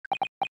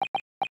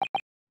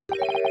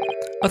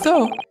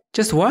Although,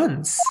 just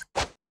once.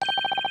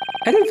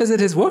 I did visit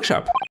his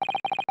workshop.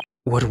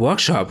 What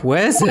workshop?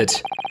 Where is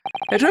it?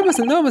 At Draba's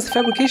enormous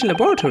fabrication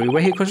laboratory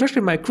where he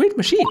constructed my great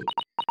machine.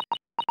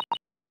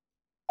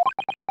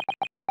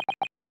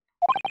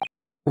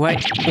 Why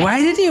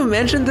didn't you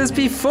mention this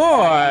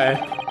before?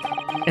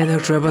 And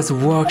at Draba's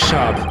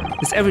workshop.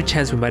 There's every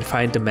chance we might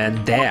find the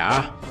man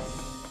there.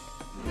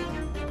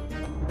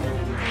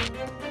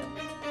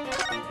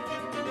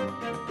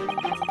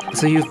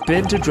 So you've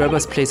been to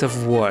Draba's place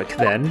of work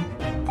then?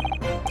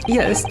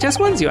 Yes, just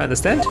once, you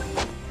understand?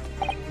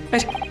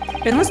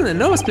 It was an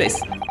enormous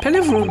place. Plenty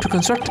of room to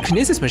construct a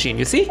kinesis machine,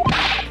 you see?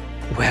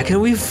 Where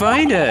can we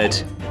find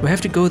it? We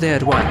have to go there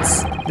at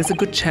once. There's a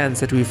good chance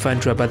that we'll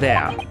find Draba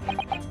there.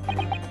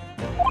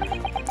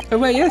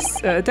 Well, yes,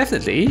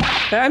 definitely.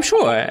 I'm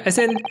sure. As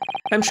in,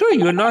 I'm sure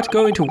you're not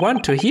going to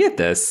want to hear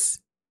this.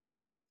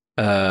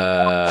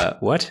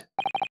 What?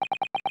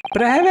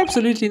 But I have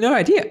absolutely no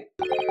idea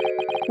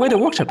where the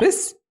workshop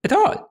is at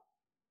all.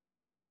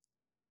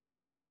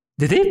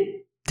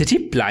 Did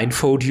he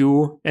blindfold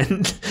you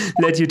and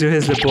led you to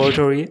his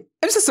laboratory?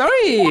 I'm so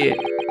sorry!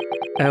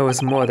 I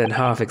was more than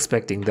half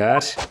expecting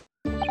that.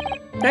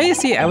 Now you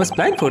see, I was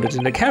blindfolded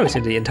in the carriage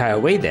the entire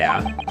way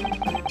there.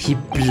 He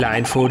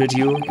blindfolded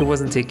you? He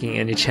wasn't taking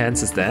any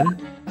chances then?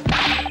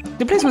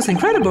 The place was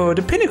incredible,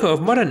 the pinnacle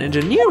of modern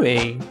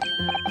engineering.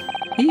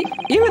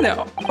 Even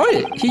the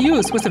oil he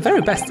used was the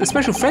very best, a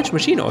special French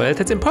machine oil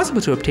that's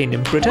impossible to obtain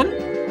in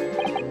Britain.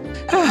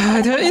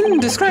 The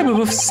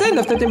indescribable scent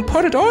of that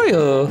imported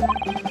oil.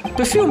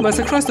 Perfumers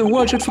across the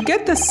world should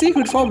forget the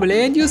secret formula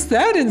and use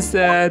that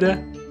instead.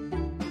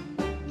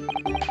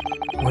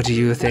 What do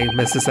you think,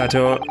 Mr.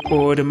 Sato?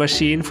 Order a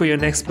machine for your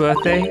next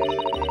birthday?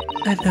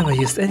 I've never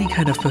used any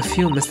kind of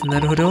perfume, Mr.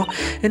 Naruhodo,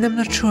 and I'm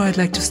not sure I'd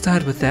like to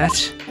start with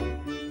that.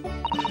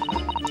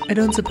 I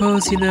don't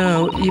suppose you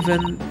know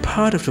even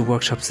part of the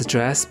workshop's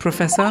address,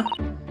 Professor?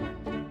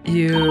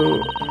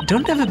 You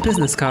don't have a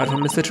business card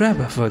from Mr.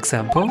 Draba, for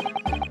example?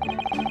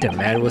 The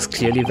man was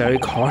clearly very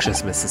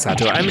cautious, Mr.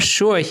 Sato. I'm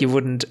sure he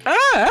wouldn't...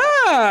 Yes,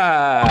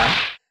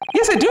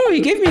 I do!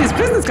 He gave me his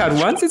business card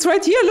once! It's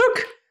right here,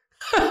 look!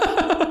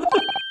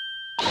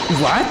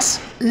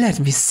 What? Let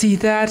me see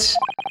that.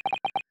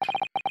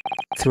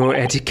 Throw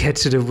etiquette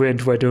to the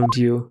wind, why don't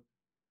you?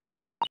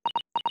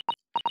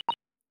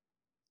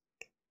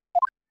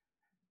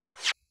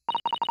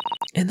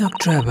 Enoch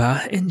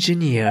Draba,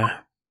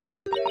 engineer.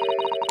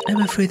 I'm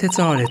afraid that's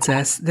all it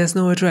says. There's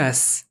no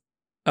address.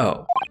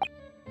 Oh.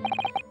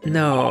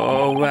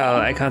 No, well,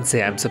 I can't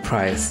say I'm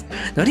surprised.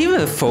 Not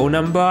even a phone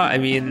number? I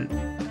mean,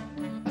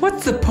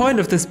 what's the point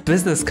of this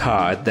business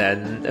card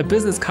then? A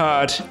business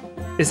card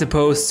is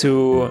supposed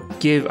to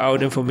give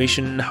out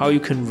information how you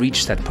can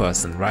reach that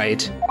person,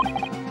 right?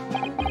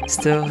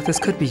 Still, this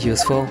could be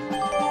useful.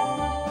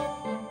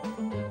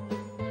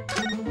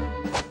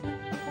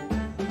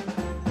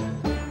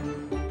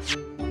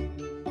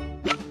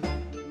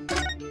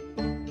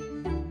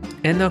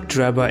 Enoch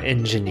Draba,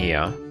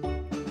 engineer.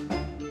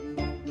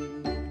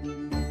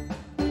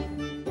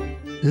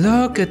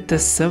 Look at the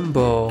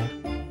symbol.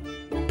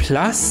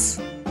 Plus,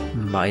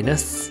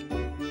 minus.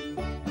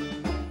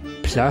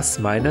 Plus,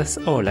 minus.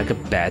 Oh, like a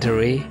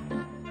battery.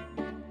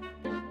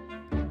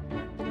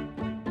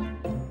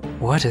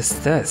 What is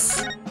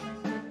this?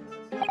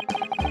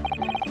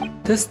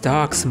 This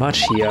dark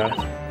smudge here.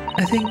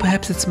 I think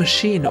perhaps it's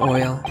machine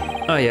oil.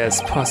 Ah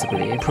yes,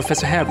 possibly.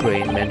 Professor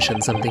Hairbrain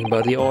mentioned something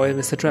about the oil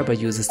Mr. Draba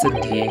uses,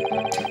 didn't he?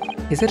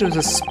 He said it was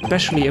a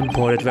specially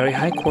imported, very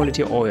high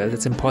quality oil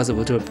that's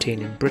impossible to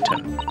obtain in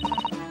Britain.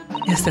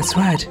 Yes, that's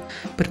right.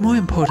 But more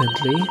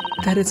importantly,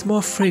 that it's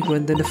more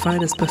fragrant than the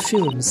finest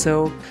perfume,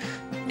 so...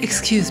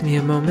 Excuse me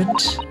a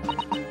moment.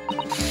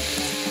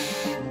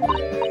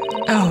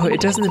 Oh,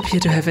 it doesn't appear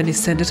to have any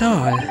scent at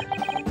all.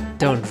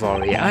 Don't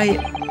worry, I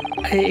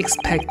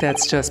expect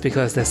that's just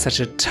because there's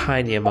such a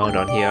tiny amount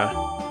on here.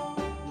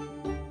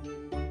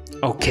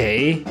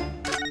 Okay.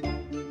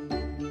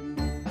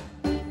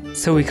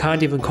 So we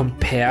can't even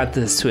compare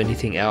this to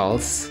anything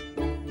else.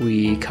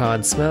 We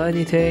can't smell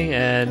anything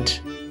and...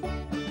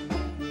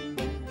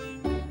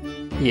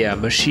 Yeah,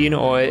 machine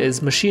oil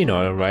is machine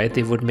oil, right?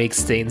 They would make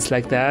stains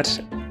like that.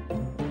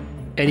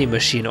 Any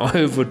machine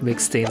oil would make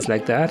stains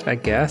like that, I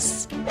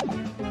guess.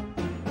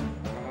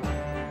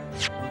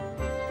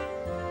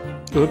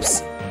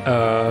 Oops.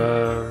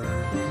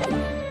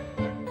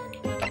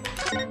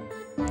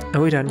 Are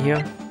we done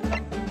here?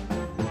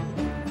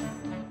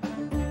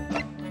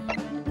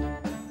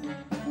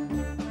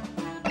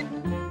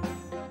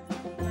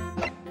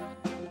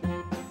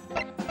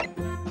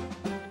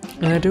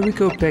 Do we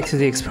go back to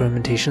the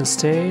experimentation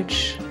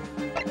stage?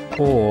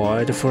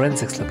 Or the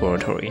forensics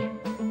laboratory?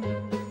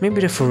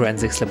 Maybe the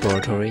forensics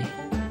laboratory.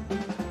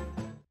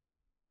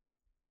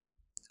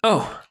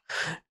 Oh!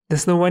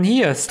 There's no one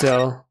here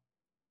still.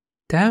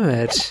 Damn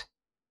it.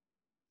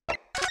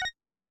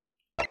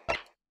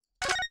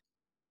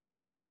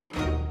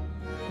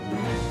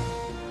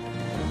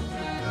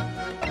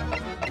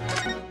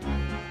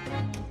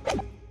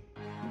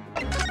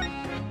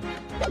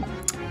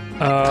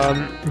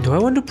 Do I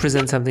want to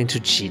present something to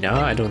Gina?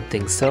 I don't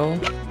think so.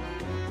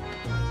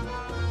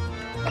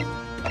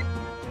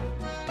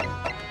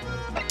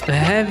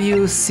 Have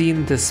you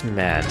seen this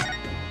man?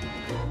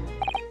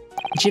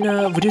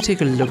 Gina, would you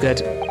take a look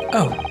at...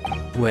 Oh,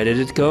 where did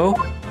it go?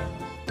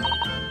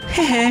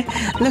 Hehe,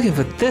 looking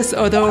for this,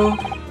 although...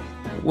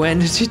 When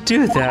did you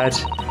do that?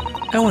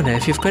 I wonder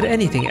if you've got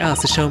anything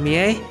else to show me,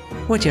 eh?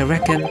 What do you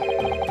reckon?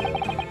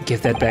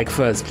 Give that back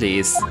first,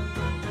 please.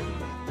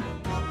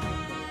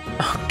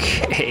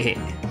 Okay.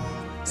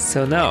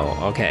 So no,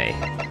 okay.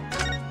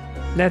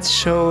 Let's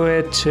show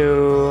it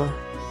to...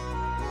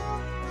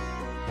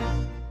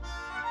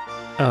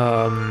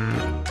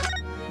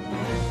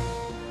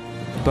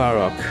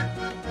 Baroque.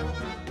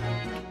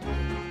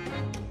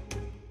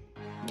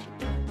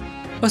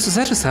 Oh,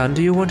 Susato-san,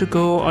 do you want to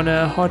go on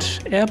a hot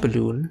air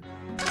balloon?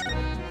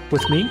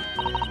 With me?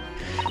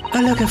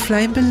 Oh look, a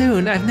flying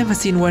balloon! I've never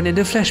seen one in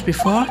the flesh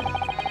before.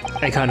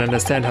 I can't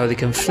understand how they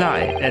can fly,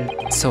 and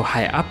so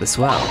high up as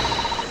well.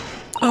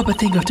 Oh, but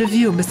think of the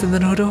view, Mr.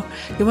 Naruhodo.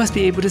 You must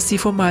be able to see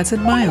for miles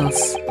and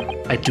miles.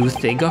 I do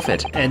think of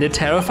it, and it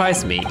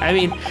terrifies me. I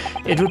mean,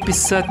 it would be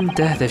certain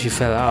death if you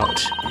fell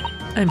out.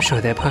 I'm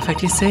sure they're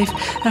perfectly safe.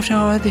 After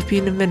all, they've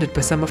been invented by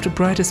some of the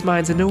brightest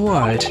minds in the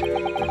world.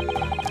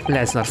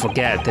 Let's not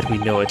forget that we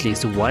know at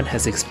least one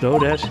has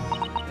exploded.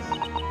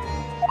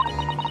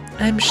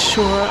 I'm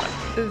sure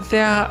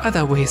there are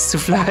other ways to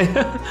fly.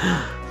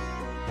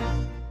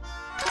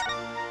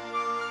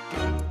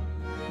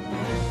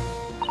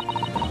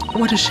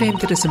 What a shame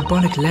that a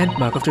symbolic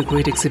landmark of the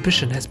Great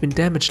Exhibition has been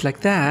damaged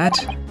like that.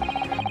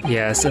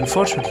 Yes,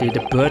 unfortunately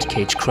the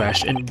birdcage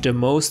crashed in the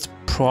most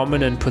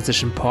prominent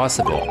position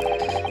possible.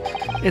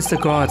 It's the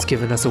gods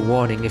giving us a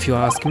warning, if you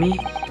ask me.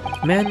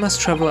 Man must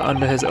travel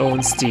under his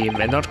own steam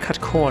and not cut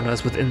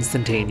corners with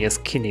instantaneous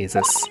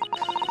kinesis.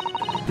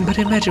 But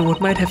imagine what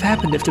might have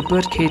happened if the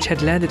birdcage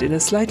had landed in a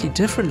slightly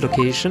different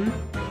location.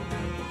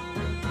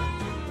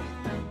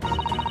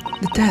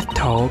 The death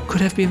toll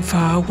could have been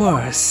far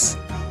worse.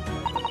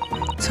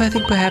 So I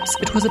think perhaps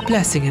it was a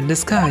blessing in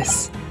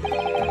disguise.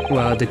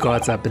 Well, the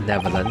gods are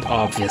benevolent,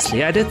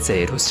 obviously. I did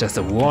say it was just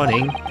a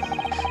warning.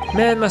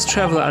 Man must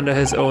travel under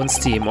his own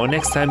steam, or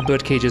next time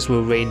birdcages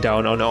will rain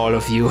down on all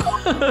of you.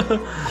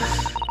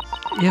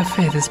 Your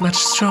faith is much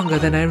stronger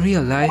than I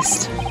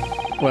realized.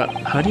 Well,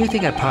 how do you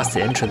think I passed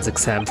the entrance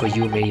exam for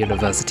Yume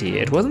University?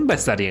 It wasn't by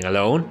studying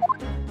alone.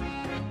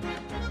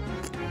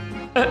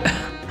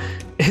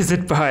 Is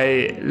it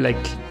by,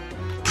 like,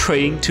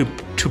 praying to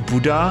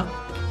Buddha?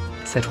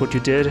 Is that what you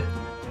did?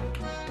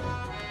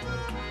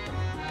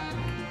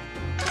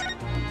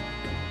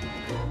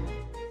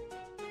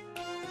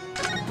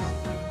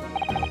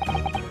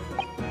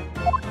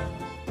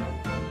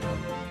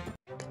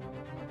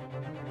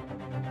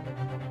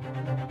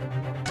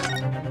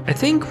 I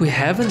think we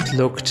haven't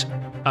looked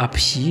up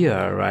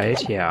here, right?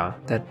 Yeah,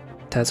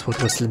 that's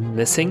what was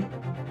missing.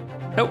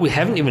 Oh, we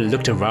haven't even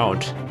looked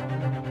around.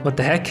 What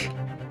the heck?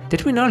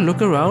 Did we not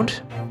look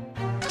around?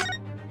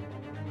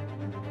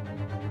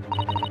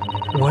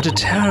 What a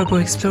terrible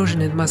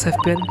explosion it must have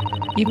been.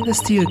 Even the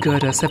steel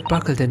girders have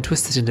buckled and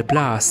twisted in the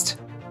blast.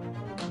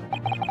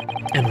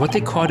 And what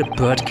they called a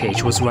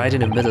birdcage was right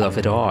in the middle of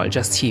it all,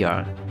 just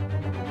here.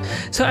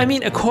 So I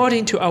mean,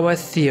 according to our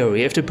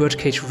theory, if the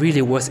birdcage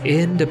really was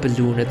in the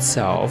balloon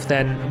itself,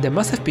 then there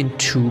must have been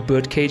two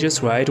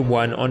birdcages, right?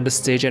 One on the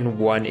stage and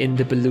one in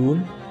the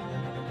balloon.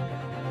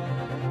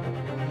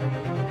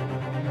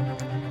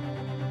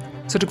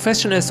 So the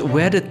question is,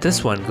 where did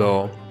this one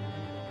go?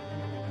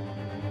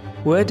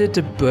 Where did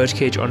the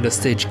birdcage on the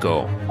stage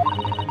go?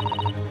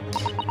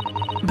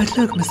 But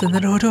look, Mr.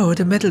 Naruhodo,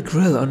 the metal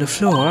grill on the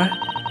floor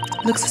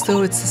looks as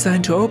though it's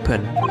designed to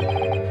open.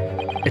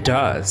 It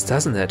does,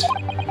 doesn't it?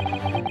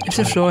 If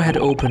the floor had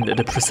opened at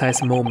the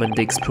precise moment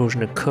the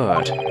explosion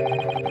occurred,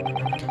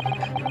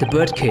 the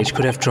birdcage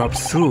could have dropped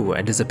through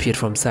and disappeared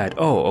from sight.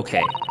 Oh,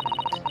 okay.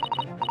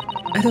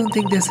 I don't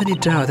think there's any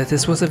doubt that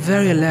this was a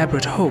very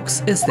elaborate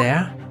hoax, is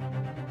there?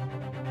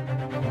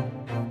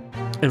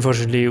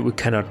 Unfortunately, we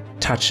cannot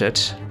touch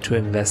it to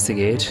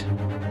investigate.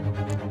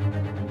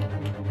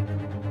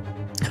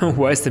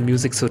 Why is the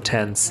music so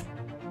tense?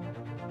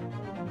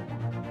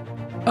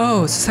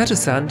 Oh,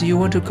 Susato-san, do you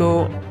want to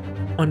go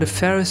on the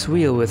Ferris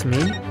wheel with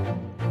me?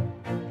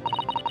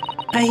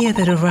 I hear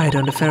that a ride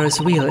on the Ferris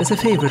wheel is a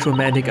favorite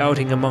romantic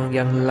outing among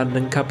young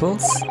London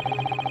couples.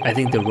 I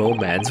think the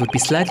romance would be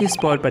slightly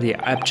spoiled by the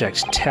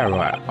abject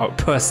terror,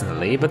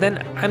 personally, but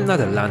then I'm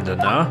not a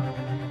Londoner.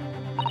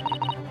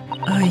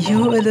 Are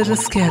you a little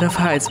scared of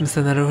heights,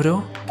 Mr.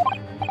 Naruhodo?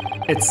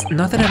 It's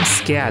not that I'm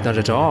scared, not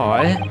at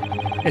all.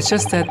 It's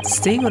just that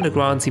staying on the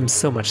ground seems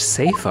so much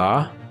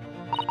safer.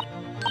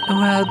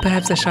 Well,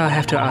 perhaps I shall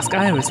have to ask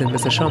Iris and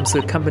Mr. Sholmes to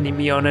accompany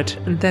me on it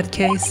in that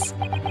case.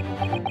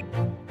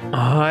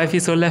 Oh, I feel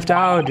so left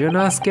out,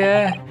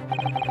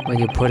 Ryunosuke. When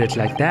you put it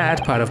like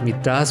that, part of me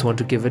does want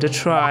to give it a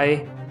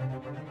try.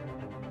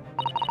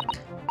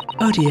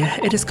 Oh dear,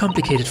 it is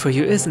complicated for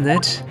you, isn't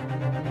it?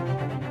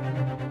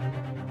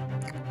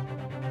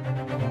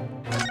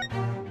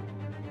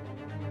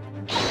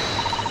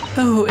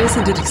 Oh,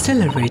 isn't it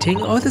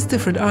exhilarating, all this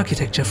different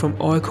architecture from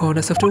all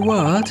corners of the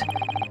world?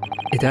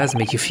 It does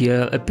make you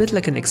feel a bit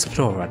like an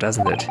explorer,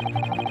 doesn't it?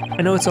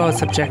 I know it's all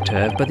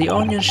subjective, but the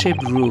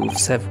onion-shaped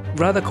roofs have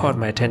rather caught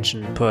my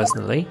attention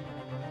personally.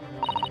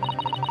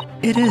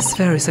 It is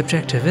very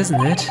subjective,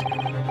 isn't it?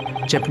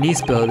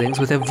 Japanese buildings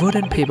with their wood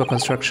and paper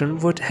construction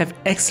would have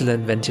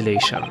excellent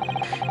ventilation,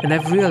 and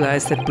I've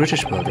realized that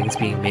British buildings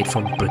being made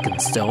from brick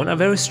and stone are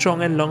very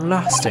strong and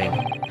long-lasting.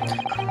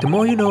 The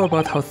more you know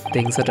about how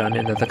things are done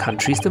in other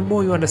countries, the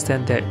more you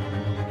understand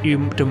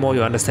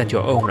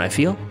your own, I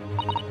feel.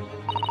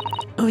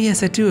 Oh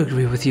yes, I do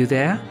agree with you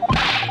there.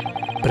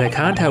 But I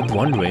can't help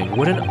wondering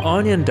what an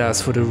onion does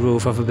for the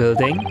roof of a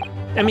building.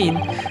 I mean,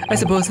 I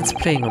suppose it's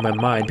playing on my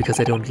mind because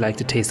I don't like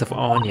the taste of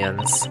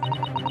onions.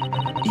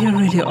 You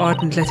really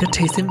oughtn't let your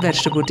taste in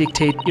vegetable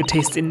dictate your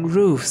taste in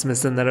roofs,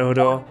 Mr.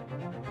 Naruhodo.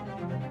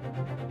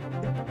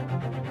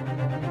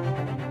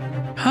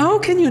 How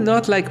can you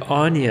not like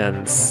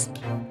onions?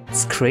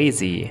 It's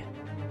crazy.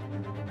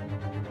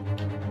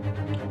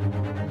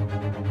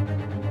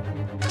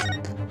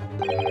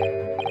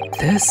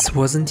 This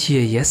wasn't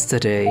here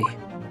yesterday.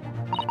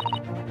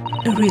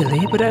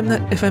 Really, but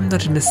if I'm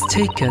not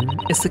mistaken,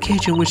 it's the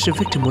cage in which the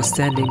victim was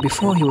standing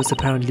before he was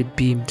apparently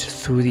beamed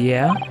through the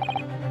air.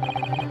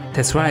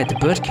 That's right, the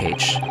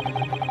birdcage.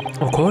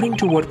 According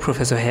to what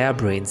Professor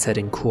Hairbrain said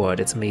in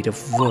court, it's made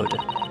of wood.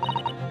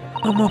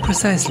 Or more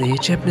precisely,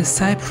 Japanese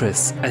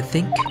cypress, I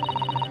think.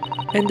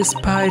 And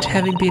despite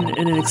having been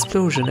in an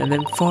explosion and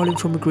then falling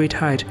from a great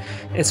height,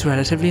 it's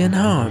relatively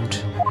unharmed.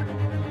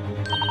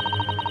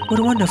 What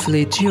a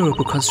wonderfully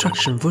durable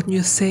construction, wouldn't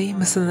you say,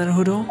 Mr.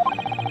 Naruhodo?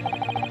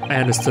 I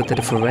understood that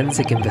a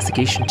forensic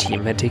investigation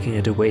team had taken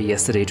it away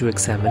yesterday to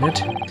examine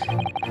it.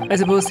 I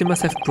suppose they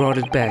must have brought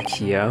it back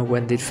here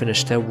when they'd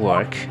finished their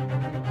work.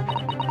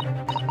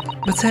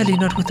 But sadly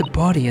not with the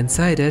body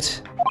inside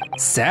it.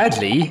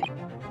 Sadly?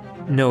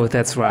 No,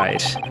 that's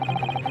right.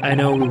 I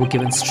know we were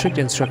given strict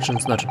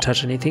instructions not to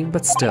touch anything,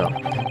 but still.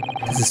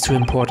 This is too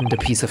important a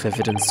piece of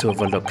evidence to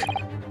overlook.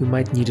 We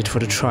might need it for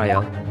the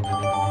trial.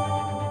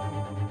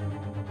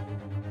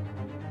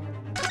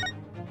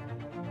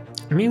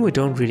 I mean, we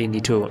don't really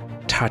need to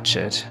touch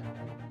it.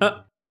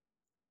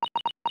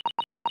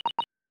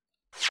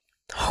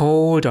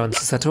 Hold on,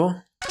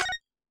 Susato.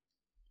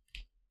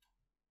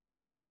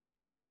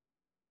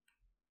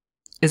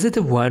 Is it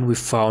the one we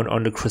found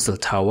on the Crystal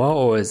Tower,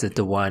 or is it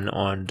the one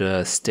on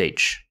the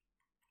stage?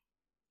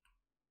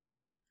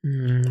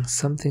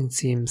 Something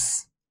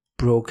seems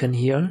broken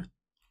here.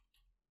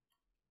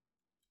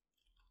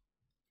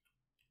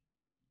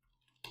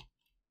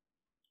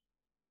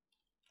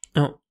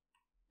 Oh,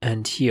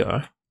 and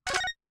here.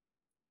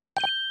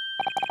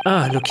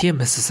 Ah, look here,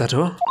 Mr.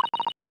 Sato.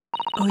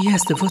 Oh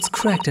yes, the wood's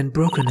cracked and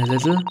broken a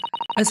little.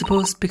 I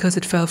suppose because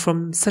it fell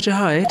from such a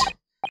height?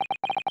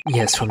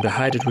 Yes, from the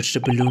height at which the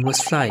balloon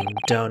was flying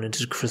down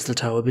into the Crystal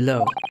Tower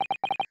below.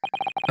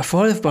 A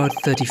fall of about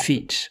 30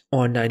 feet,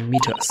 or 9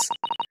 meters,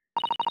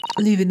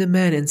 leaving the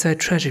man inside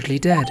tragically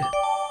dead.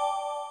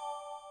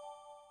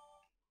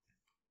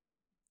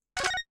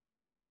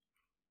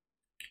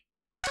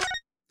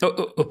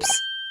 Oh,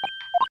 oops.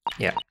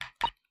 Yeah.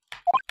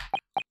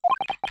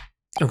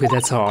 Okay,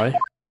 that's all.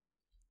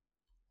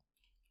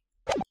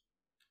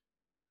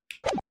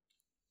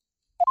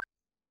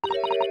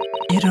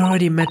 You'd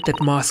already met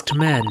that masked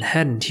man,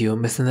 hadn't you,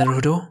 Mr.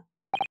 Naruhodo?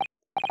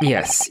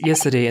 Yes,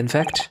 yesterday, in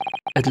fact,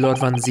 at Lord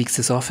Van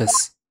Zieks'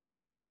 office.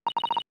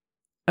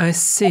 I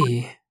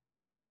see.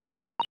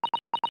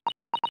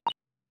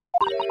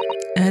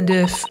 And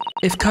if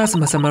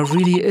Kazuma-sama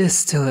really is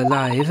still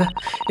alive,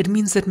 it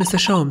means that Mr.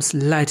 Sholmes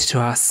lied to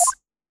us.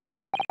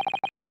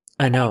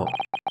 I know.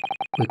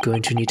 We're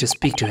going to need to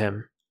speak to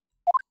him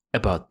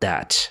about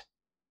that.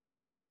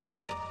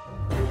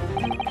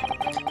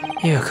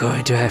 You're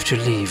going to have to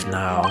leave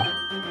now.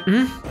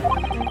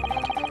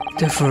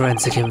 The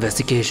forensic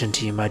investigation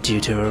team are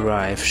due to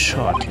arrive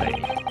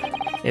shortly.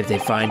 If they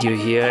find you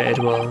here, it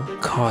will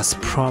cause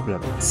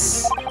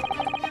problems.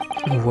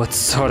 What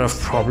sort of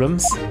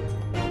problems?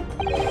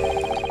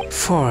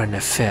 Foreign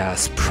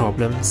affairs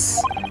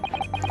problems.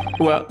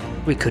 Well,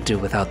 we could do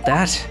without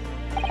that.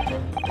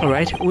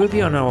 Alright, we'll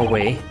be on our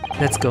way.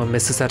 Let's go,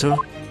 Mr. Sato.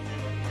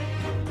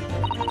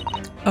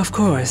 Of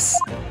course.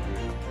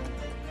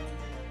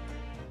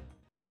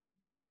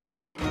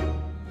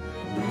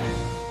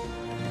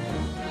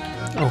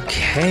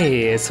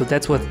 Okay, so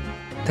that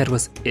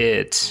was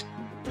it.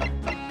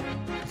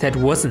 That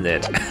wasn't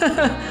it.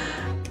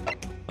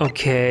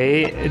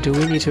 Okay, do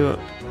we need to...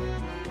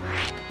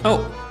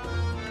 Oh!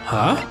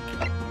 Huh?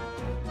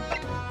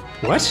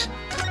 What?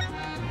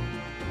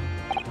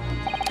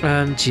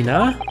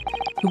 Gina?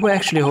 We were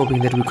actually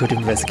hoping that we could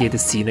investigate the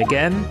scene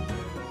again.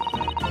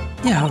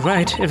 Yeah,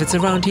 right. If it's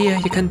around here,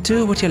 you can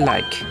do what you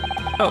like.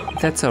 Oh,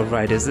 that's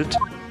alright, is it?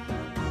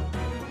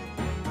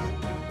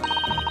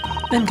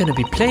 I'm gonna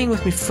be playing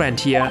with my friend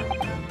here.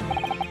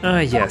 Ah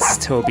yes,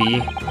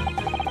 Toby.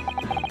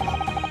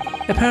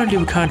 Apparently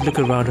we can't look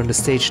around on the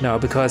stage now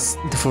because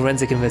the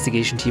forensic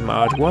investigation team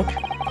are at work.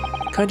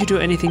 Can't you do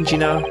anything,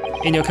 Gina?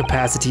 in your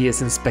capacity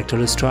as Inspector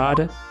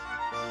Lestrade.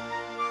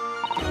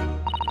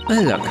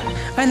 Well, look,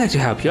 I'd like to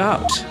help you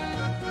out.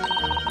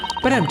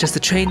 But I'm just a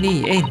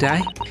trainee, ain't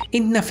I?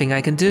 Ain't nothing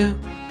I can do.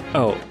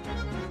 Oh,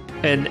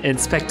 an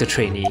inspector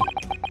trainee.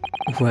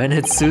 When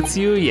it suits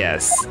you,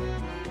 yes.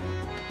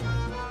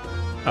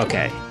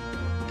 Okay.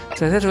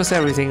 So that was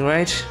everything,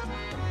 right?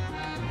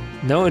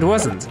 No, it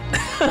wasn't.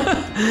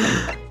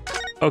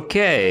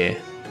 Okay.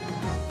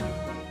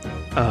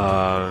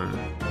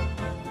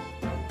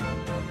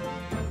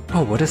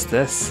 Oh, what is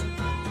this?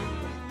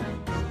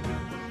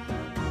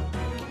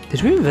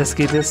 Did we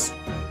investigate this?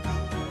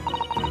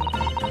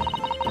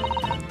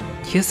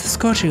 Here's the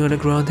scorching on the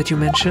ground that you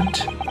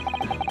mentioned.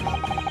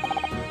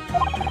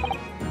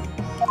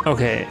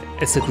 Okay,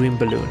 it's a green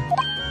balloon.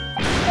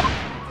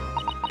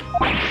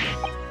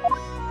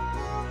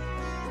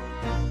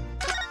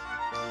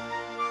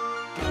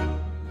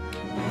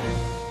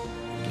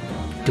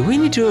 Do we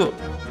need to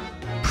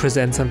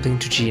present something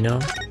to Gina?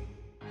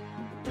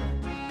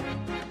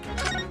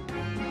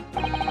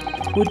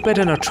 We'd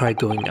better not try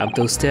going up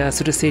those stairs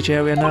to the stage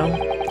area now.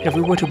 If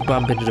we were to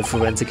bump into the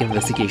forensic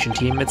investigation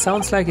team, it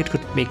sounds like it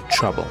could make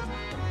trouble.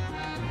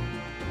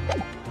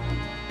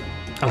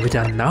 Are we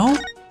done now?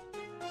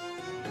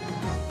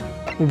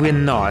 We're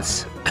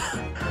not.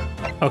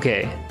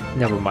 Okay,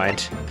 never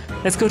mind.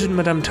 Let's go to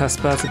Madame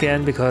Tussbars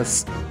again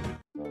because...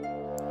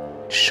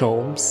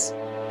 Sholmes?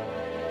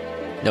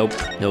 Nope,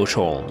 no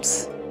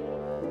Sholmes.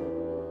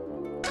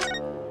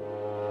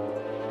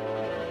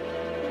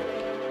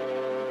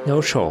 No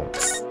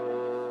Sholmes.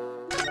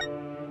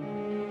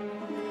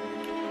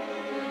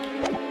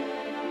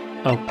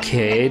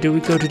 Okay, do we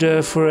go to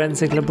the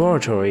forensic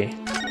laboratory?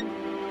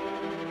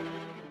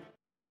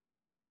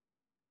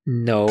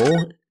 No.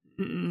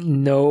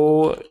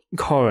 No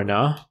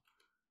coroner.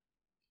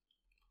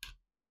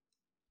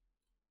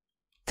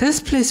 This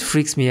place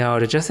freaks me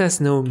out, it just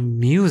has no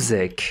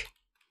music.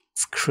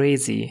 It's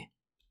crazy.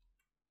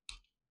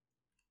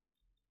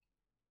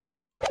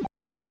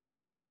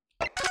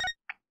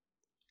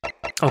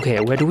 Okay,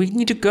 where do we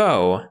need to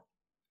go?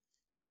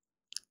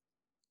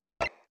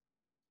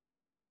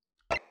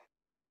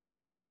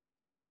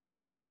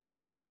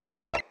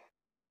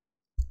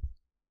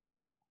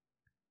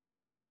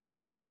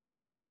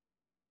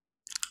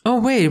 Oh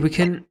wait, we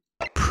can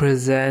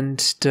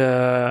present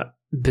the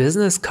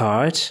business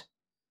card,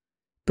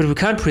 but we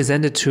can't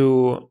present it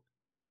to...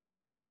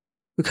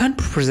 We can't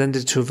present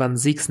it to Van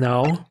Zieks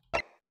now.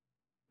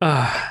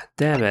 Ah,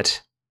 damn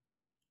it.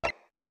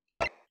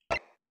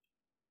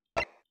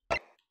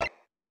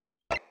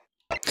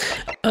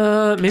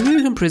 Maybe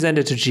we can present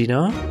it to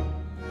Gina.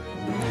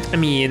 I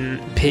mean,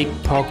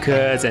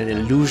 pickpockets and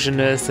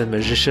illusionists and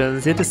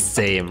magicians, they're the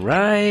same,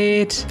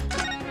 right?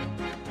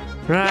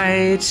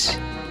 Right?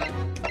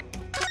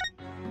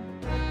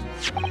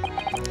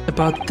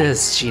 About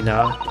this,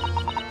 Gina.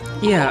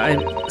 Yeah,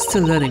 I'm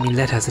still learning me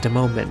letters at the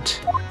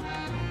moment.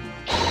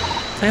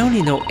 I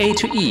only know A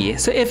to E,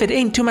 so if it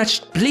ain't too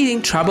much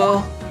bleeding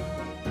trouble...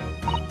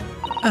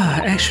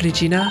 actually,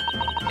 Gina,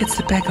 it's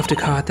the back of the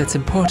card that's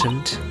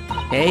important.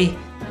 Hey,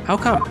 how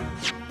come?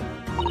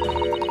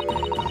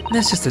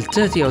 There's just a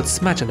dirty old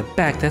smudge on the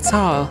back, that's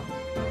all.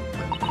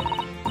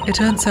 It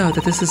turns out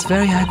that this is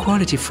very high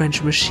quality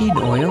French machine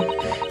oil.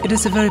 It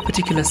is a very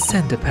particular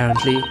scent,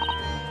 apparently.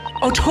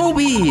 Oh,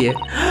 Toby!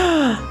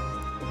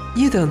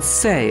 You don't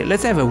say.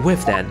 Let's have a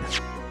whiff then.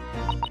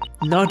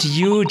 Not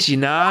you,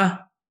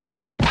 Gina.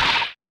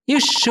 You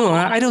sure?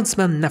 I don't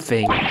smell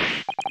nothing.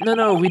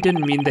 No, we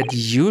didn't mean that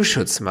you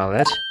should smell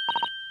it.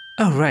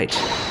 Oh, right.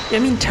 I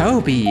mean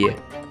Toby.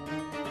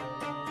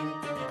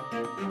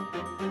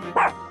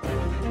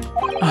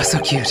 Oh, so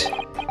cute.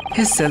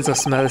 His sense of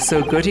smell is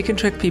so good he can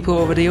track people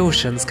over the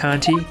oceans,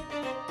 can't he?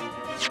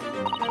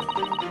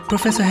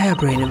 Professor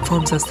Hairbrain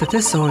informs us that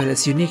this oil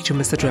is unique to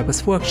Mr.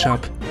 Draper's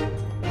workshop.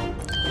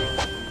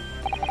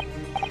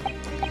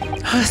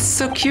 Oh,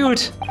 so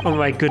cute! Oh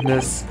my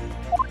goodness.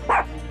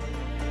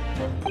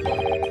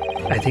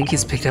 I think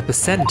he's picked up a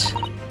scent.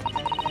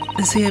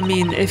 See, I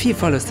mean, if he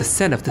follows the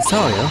scent of this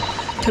oil,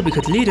 Toby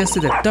could lead us to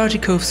that dodgy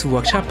cove's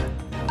workshop.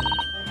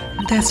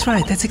 That's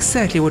right, that's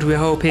exactly what we're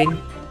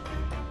hoping.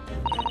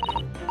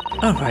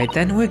 Alright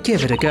then, we'll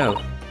give it a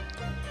go.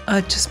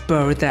 I'll just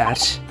borrow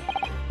that.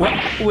 What?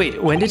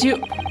 Wait, when did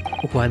you...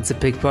 Once a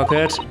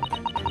pickpocket?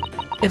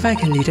 If I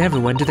can lead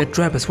everyone to that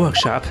Draper's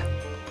workshop,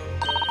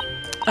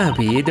 I'll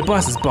be the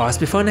boss's boss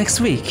before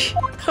next week.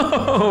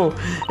 Oh,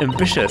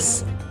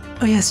 ambitious.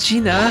 Oh yes,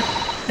 Gina,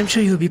 I'm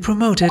sure you'll be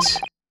promoted.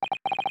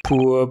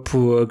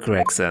 Poor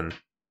Gregson.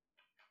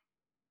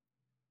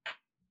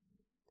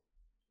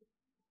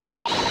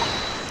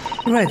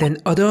 Right then,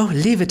 Otto,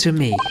 leave it to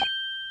me.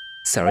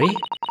 Sorry?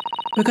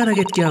 We're gonna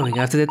get going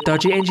after that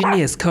dodgy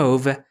engineer's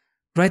cove.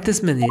 Right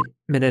this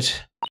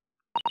minute.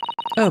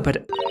 Oh,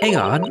 but hang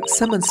on,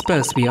 someone's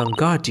supposed to be on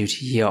guard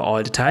duty here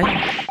all the time.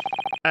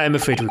 I'm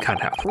afraid we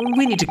can't help.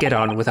 We need to get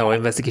on with our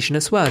investigation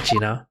as well,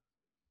 Gina.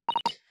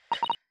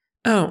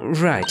 Oh,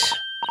 right.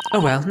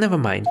 Oh well, never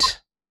mind.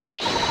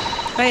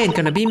 I ain't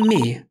gonna be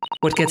me.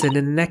 What gets in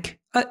the neck?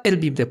 It'll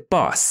be the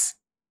boss.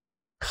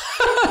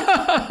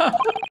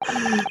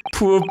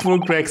 Poor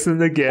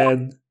Gregson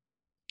again.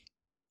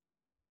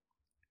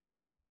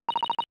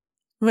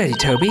 Ready,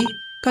 Toby?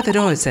 Got that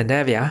oil sent,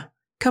 have ya?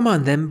 Come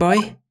on then,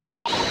 boy.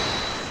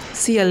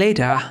 See ya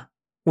later.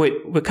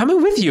 Wait, we're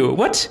coming with you.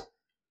 What?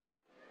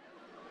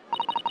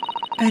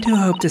 I do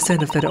hope the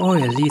scent of that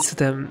oil leads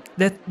them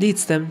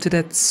to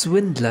that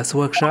swindler's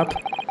workshop.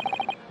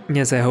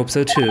 Yes, I hope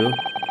so too.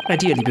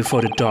 Ideally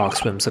before the dog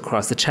swims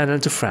across the channel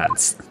to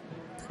France.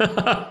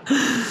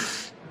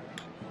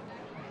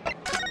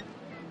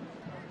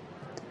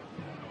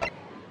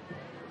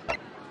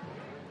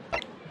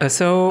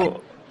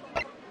 So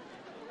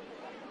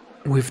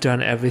we've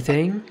done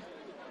everything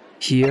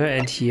here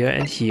and here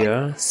and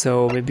here,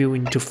 so maybe we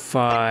need to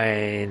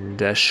find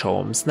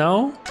Sholmes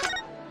now.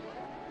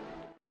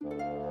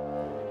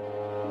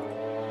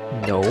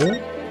 No.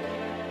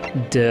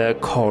 The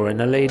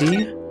coroner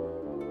lady.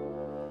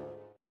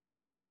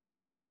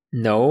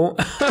 No.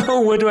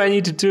 What do I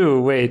need to do?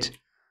 Wait.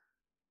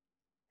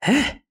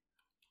 Huh?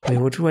 Wait,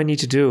 what do I need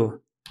to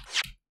do?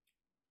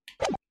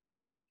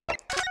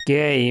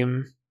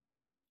 Game.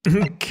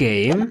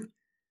 Game?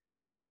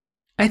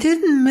 I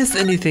didn't miss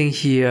anything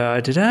here,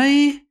 did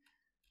I?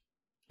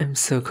 I'm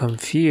so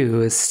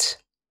confused.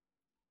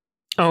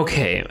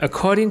 Okay,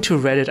 according to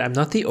Reddit, I'm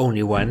not the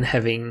only one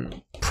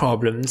having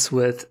problems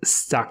with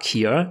stuck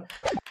here.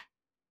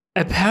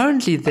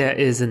 Apparently there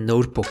is a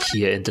notebook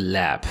here in the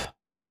lab.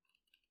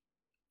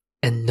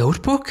 A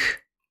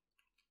notebook?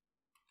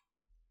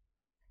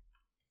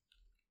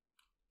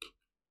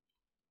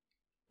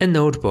 A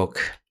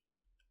notebook.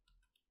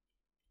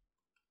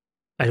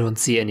 I don't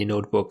see any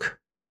notebook.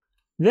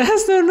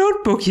 There's no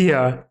notebook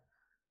here.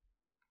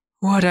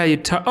 What are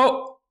you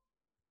Oh!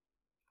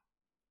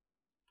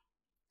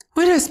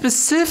 Wait, I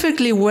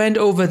specifically went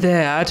over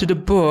there to the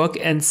book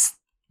and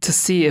to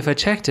see if I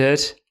checked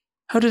it.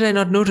 How did I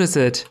not notice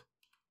it?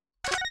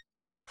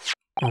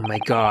 Oh my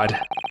god.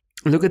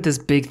 Look at this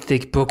big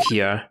thick book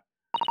here.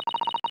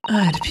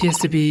 It appears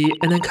to be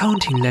an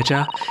accounting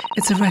ledger.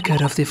 It's a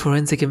record of the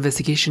forensic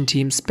investigation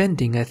team's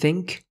spending, I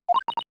think.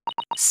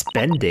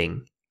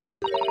 Spending?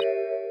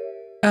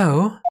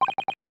 Oh?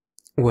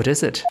 What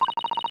is it?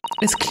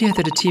 It's clear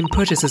that the team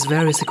purchases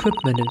various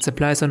equipment and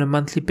supplies on a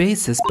monthly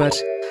basis, but...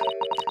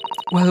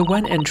 well,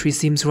 one entry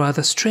seems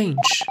rather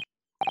strange.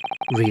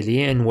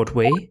 Really? In what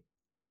way?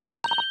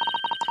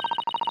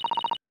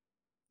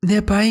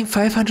 They're buying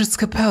 500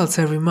 scalpels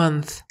every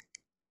month.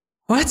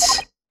 What?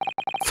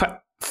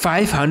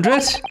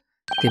 500?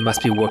 They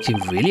must be working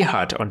really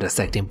hard on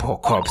dissecting poor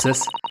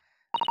corpses.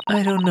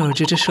 I don't know,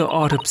 judicial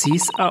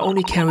autopsies are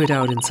only carried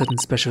out in certain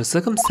special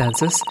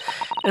circumstances,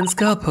 and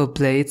scalpel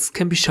blades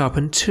can be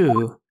sharpened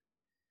too.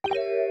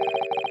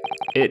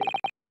 It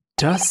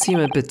does seem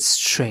a bit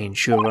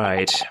strange, you're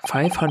right.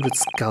 500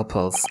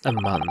 scalpels a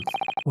month.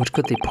 What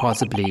could they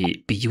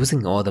possibly be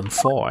using all them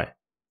for?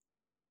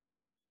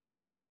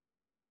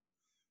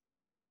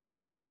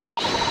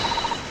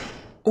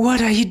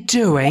 What are you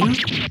doing?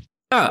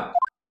 Oh.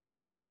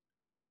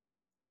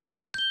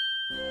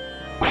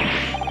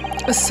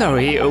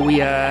 Sorry, we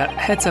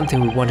had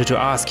something we wanted to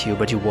ask you,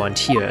 but you weren't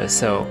here,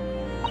 so...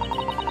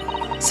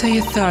 So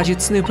you thought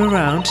you'd snoop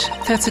around?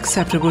 That's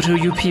acceptable to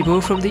you people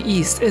from the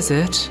East, is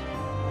it?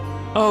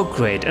 Oh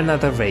great,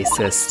 another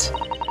racist.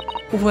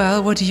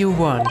 Well, what do you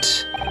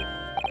want?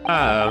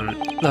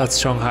 Lord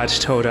Strongheart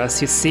told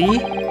us, you see?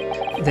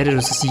 That it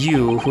was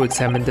you who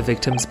examined the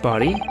victim's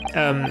body.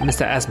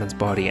 Mr. Asman's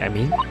body, I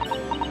mean.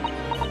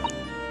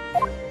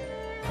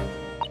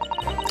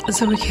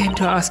 So we came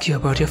to ask you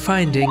about your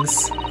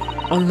findings,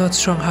 on Lord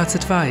Strongheart's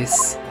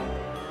advice.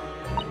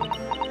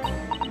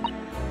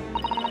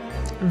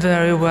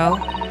 Very well.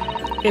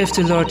 If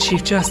the Lord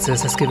Chief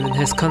Justice has given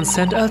his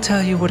consent, I'll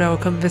tell you what our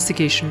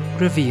investigation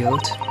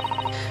revealed.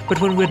 But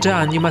when we're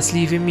done, you must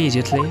leave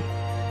immediately.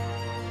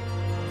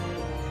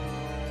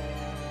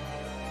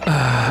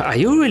 Are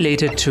you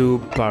related to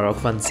Baroque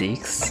van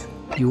Zieks?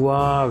 You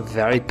are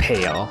very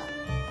pale.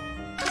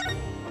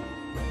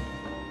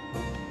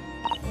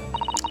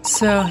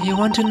 So, you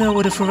want to know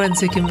what a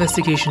forensic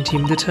investigation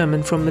team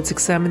determined from its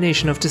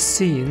examination of the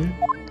scene?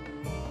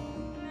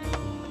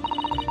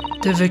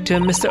 The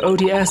victim, Mr.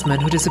 O.D.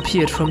 Asman, who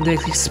disappeared from the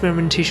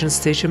experimentation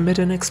stage amid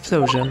an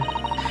explosion,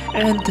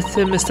 and the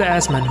Mr.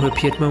 Asman, who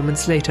appeared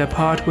moments later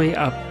partway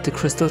up the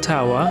Crystal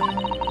Tower,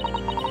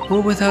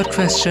 were without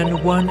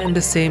question one and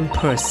the same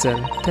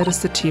person. That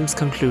is the team's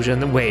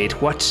conclusion. Wait,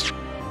 what?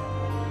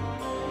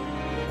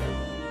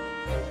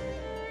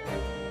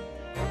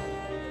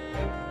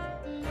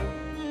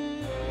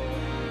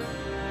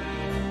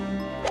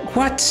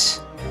 What?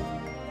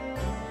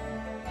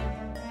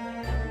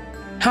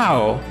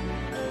 How?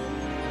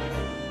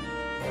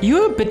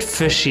 You're a bit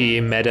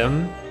fishy,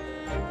 madam.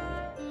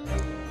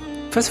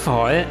 First of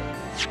all,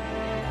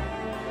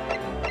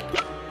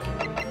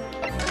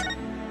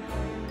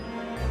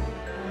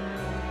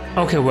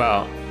 okay,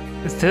 well,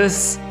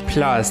 this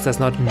plus does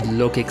not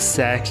look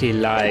exactly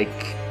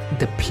like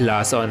the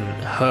plus on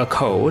her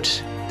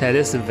coat. That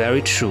is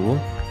very true.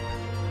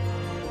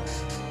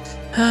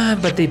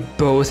 But they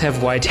both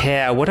have white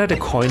hair. What are the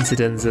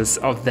coincidences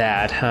of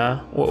that, huh?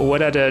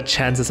 What are the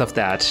chances of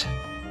that?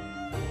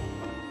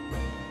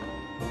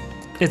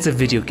 It's a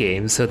video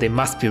game, so they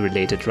must be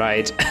related,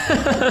 right?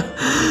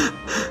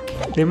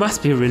 They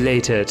must be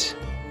related.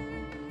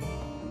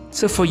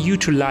 So for you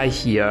to lie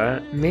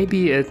here,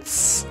 maybe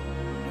it's...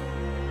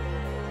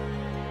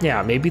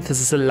 Yeah, maybe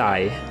this is a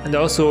lie. And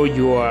also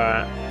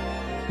you're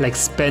like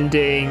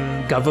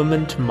spending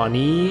government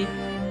money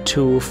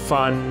to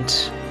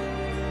fund,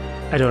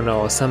 I don't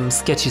know, some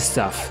sketchy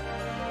stuff.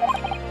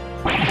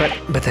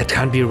 But that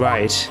can't be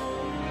right.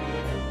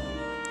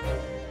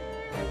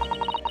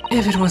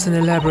 If it was an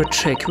elaborate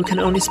trick, we can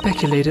only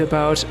speculate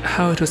about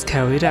how it was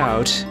carried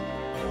out.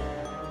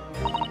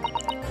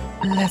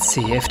 Let's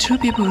see, if two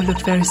people who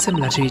looked very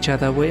similar to each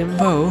other were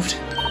involved,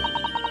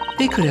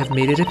 they could have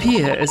made it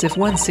appear as if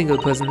one single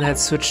person had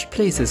switched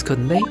places,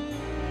 couldn't they?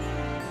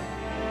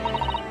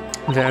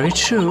 Very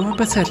true,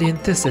 but sadly in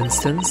this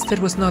instance, that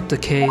was not the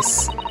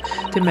case.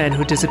 The man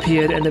who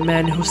disappeared and the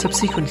man who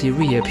subsequently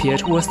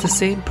reappeared was the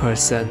same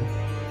person.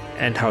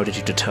 And how did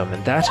you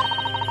determine that?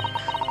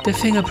 The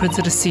fingerprints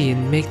at the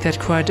scene make that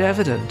quite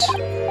evident.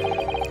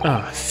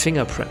 Ah,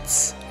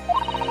 fingerprints.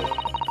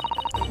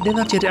 They're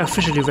not yet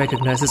officially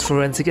recognized as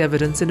forensic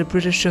evidence in the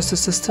British justice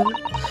system,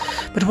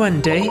 but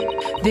one day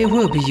they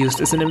will be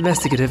used as an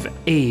investigative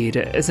aid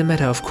as a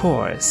matter of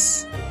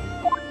course.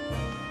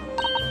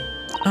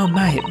 Oh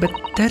my, but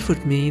that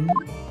would mean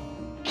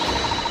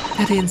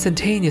that the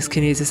instantaneous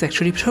kinesis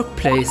actually took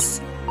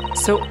place.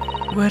 So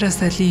where does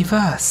that leave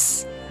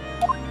us?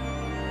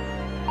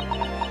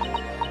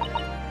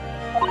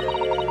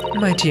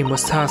 My team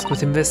was tasked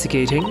with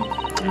investigating,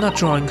 not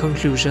drawing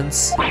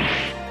conclusions.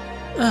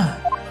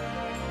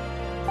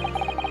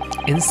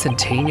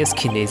 Instantaneous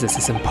kinesis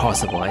is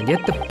impossible, and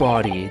yet the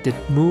body did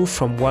move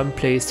from one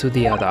place to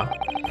the other.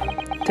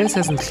 This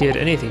hasn't cleared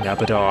anything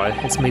up at all.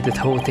 It's made the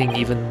whole thing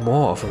even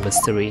more of a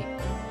mystery.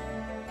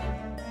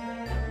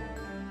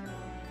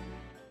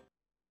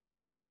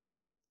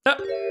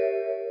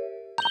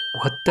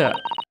 What the?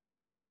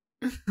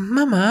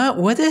 Mama,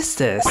 what is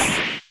this?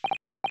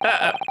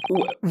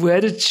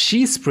 Where did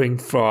she spring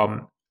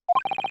from?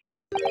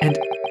 And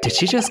did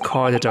she just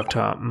call the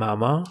doctor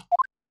Mama?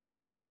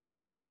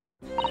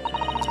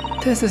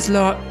 This is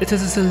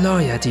a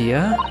lawyer,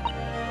 dear.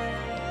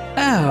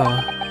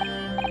 Oh.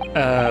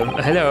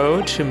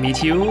 Hello, to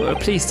meet you.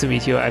 Pleased to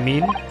meet you, I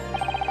mean.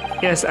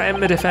 Yes, I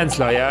am a defense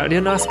lawyer.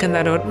 Ryunosuke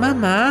Naruhodo.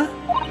 Mama?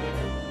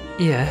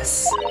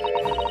 Yes.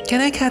 Can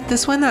I cut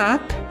this one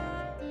up?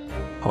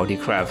 Holy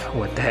crap,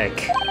 what the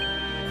heck?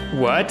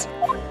 What?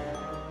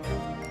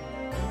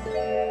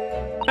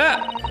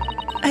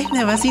 I've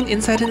never seen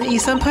inside an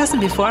Eastern person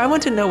before. I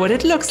want to know what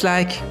it looks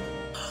like.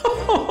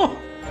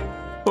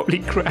 Holy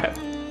crap.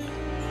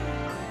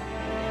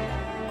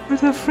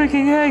 What the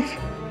freaking heck?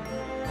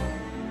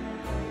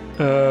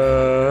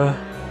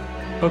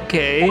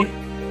 Okay.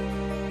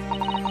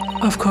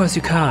 Of course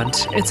you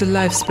can't. It's a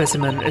live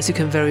specimen, as you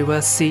can very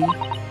well see.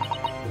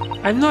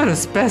 I'm not a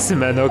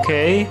specimen,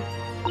 okay?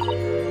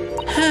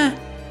 Huh,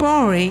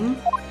 boring.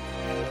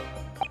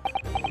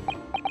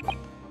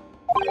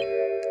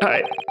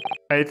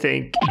 I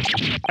think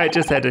I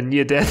just had a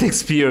near-death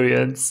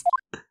experience.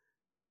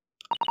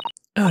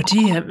 Oh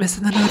dear,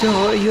 Mr.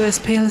 Naruhodo, you're as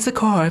pale as a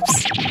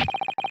corpse.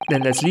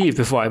 Then let's leave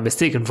before I'm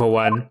mistaken for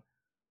one.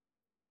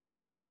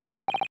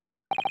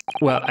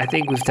 Well, I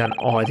think we've done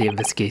all the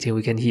investigating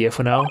we can here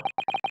for now.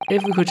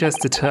 If we could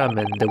just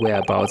determine the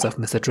whereabouts of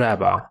Mr.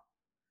 Drabber.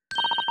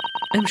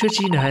 I'm sure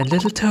Gina and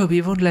little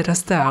Toby won't let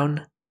us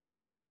down.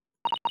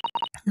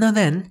 Now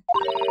then,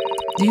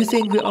 do you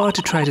think we ought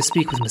to try to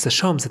speak with Mr.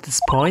 Sholmes at this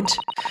point?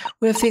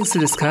 We have things to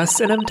discuss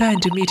and I'm dying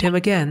to meet him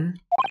again.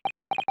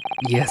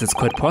 Yes, it's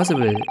quite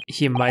possible.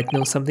 He might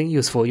know something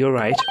useful, you're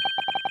right.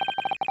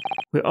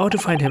 We ought to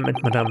find him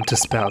at Madame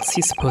Tuspel's.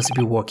 He's supposed to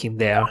be working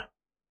there.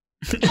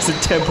 It's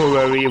a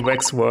temporary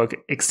waxwork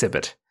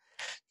exhibit.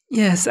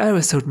 Yes,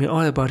 Iris told me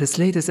all about his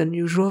latest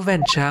unusual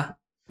venture.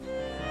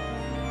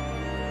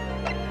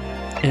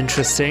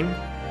 Interesting.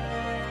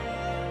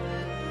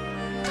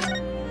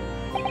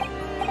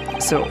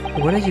 So,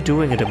 what are you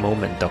doing at the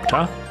moment,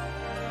 Doctor?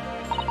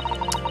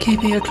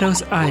 Keeping a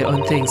close eye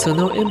on things so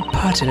no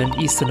impertinent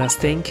Easterners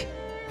think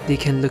they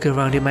can look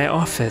around in my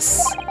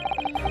office.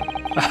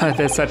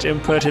 There's such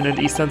impertinent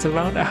Easterns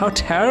around? How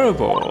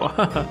terrible!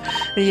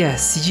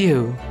 Yes,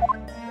 you.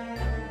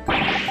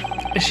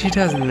 She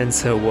doesn't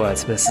mince her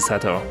words, Mr.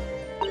 Sato.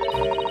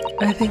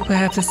 I think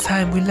perhaps it's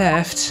time we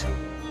left.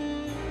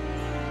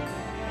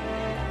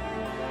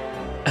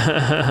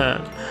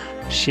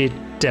 She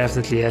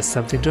definitely has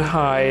something to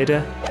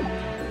hide.